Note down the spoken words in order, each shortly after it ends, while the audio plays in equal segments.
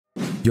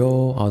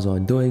Yo, how's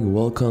everyone doing?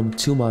 Welcome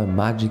to my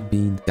magic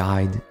bean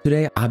guide.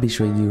 Today I'll be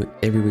showing you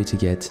every way to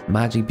get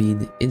magic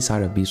bean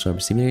inside of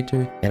Beachstorm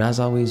Simulator, and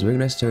as always we're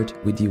gonna start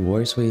with the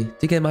worst way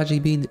to get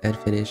magic bean and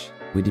finish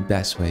with the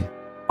best way.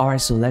 Alright,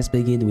 so let's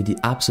begin with the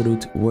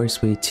absolute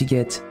worst way to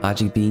get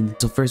magic bean.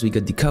 So first we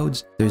got the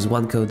codes. There's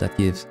one code that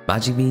gives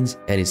magic beans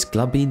and it's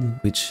club bean,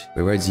 which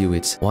rewards you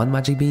with 1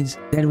 magic beans.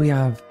 Then we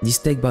have the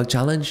steak bug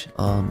challenge.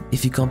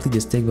 If you complete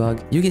the steak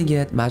bug, you can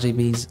get magic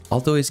beans,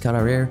 although it's kind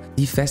of rare.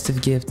 The festive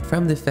gift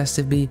from the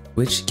festive bee,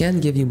 which can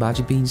give you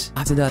magic beans.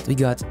 After that we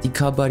got the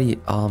cut buddy.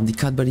 The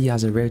cut buddy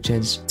has a rare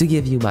chance to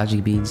give you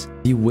magic beans.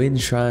 The wind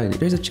shrine,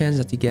 there's a chance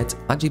that you get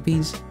magic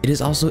beans. It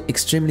is also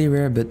extremely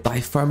rare, but by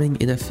farming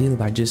in a field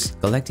by just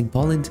collecting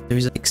pollen, there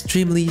is an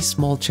extremely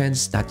small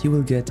chance that you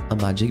will get a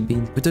magic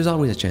bean, but there's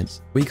always a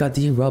chance. We got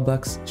the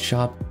robux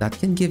shop that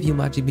can give you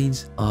magic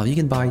beans. You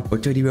can buy for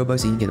 30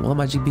 robux, you can get 1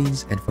 magic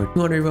beans, and for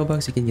 200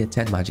 robux you can get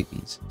 10 magic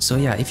beans. So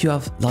yeah, if you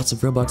have lots of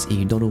robux and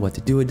you don't know what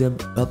to do with them,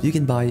 well, you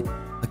can buy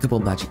a couple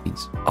of magic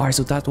beans. Alright,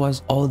 so that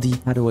was all the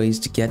other ways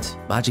to get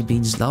magic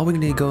beans. Now we're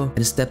gonna go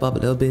and step up a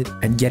little bit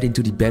and get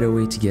into the better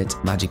way to get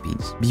magic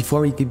beans.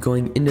 Before we keep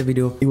going in the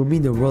video, it would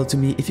mean the world to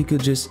me if you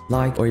could just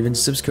like or even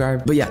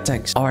subscribe. But yeah,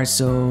 thanks. Alright,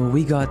 so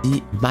we got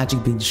the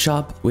magic bean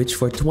shop, which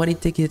for 20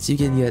 tickets you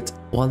can get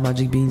 1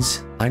 magic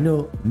beans. I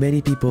know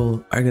many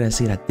people are gonna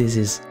say that this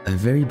is a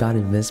very bad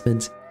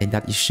investment and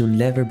that you should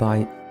never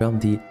buy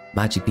from the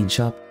magic bean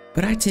shop,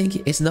 but I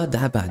think it's not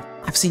that bad.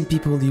 I've seen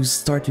people use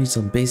starters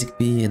on basic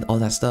B and all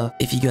that stuff.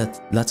 If you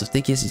got lots of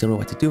tickets, you don't know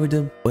what to do with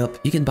them, well,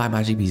 you can buy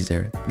magic beans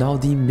there. Now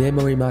the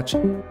memory match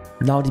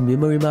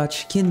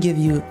can give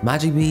you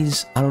magic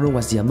beans. I don't know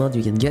what's the amount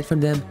you can get from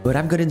them, but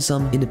I've gotten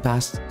some in the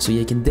past, so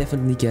you can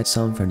definitely get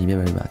some from the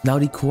memory match. Now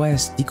the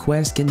quest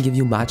can give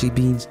you magic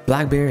beans.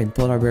 Black bear and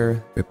polar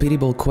bear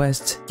repeatable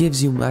quest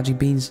gives you magic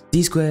beans.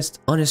 These quests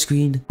on the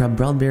screen from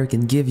brown bear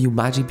can give you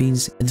magic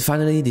beans. And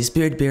finally the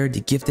spirit bear,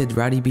 the gifted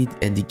ratty bead,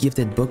 and the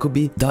gifted boko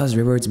bee does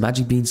rewards magic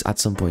beans at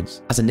some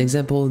points. As an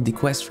example, the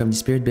quest from the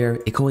spirit bear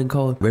echoing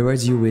call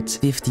rewards you with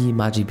 50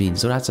 magic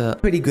beans, so that's a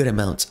pretty good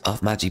amount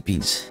of magic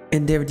beans.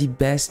 And they're the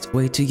best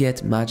way to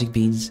get magic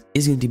beans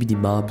is going to be the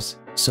mobs.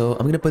 So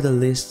I'm gonna put a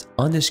list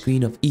on the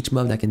screen of each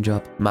mob that can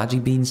drop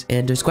magic beans,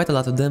 and there's quite a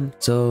lot of them,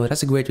 so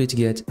that's a great way to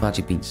get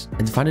magic beans.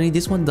 And finally,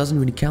 this one doesn't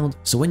really count,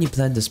 so when you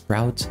plant a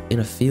sprout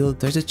in a field,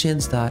 there's a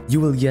chance that you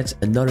will get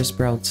another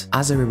sprout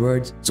as a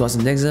reward. So as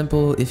an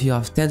example, if you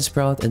have 10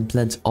 sprout and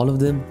plant all of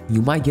them,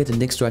 you might get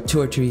an extra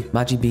 2 or 3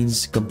 magic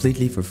beans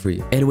completely for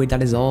free. Anyway,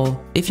 that is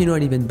all. If you know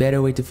an even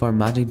better way to farm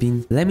magic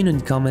beans, let me know in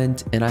the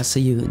comment, and I'll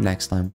see you next time.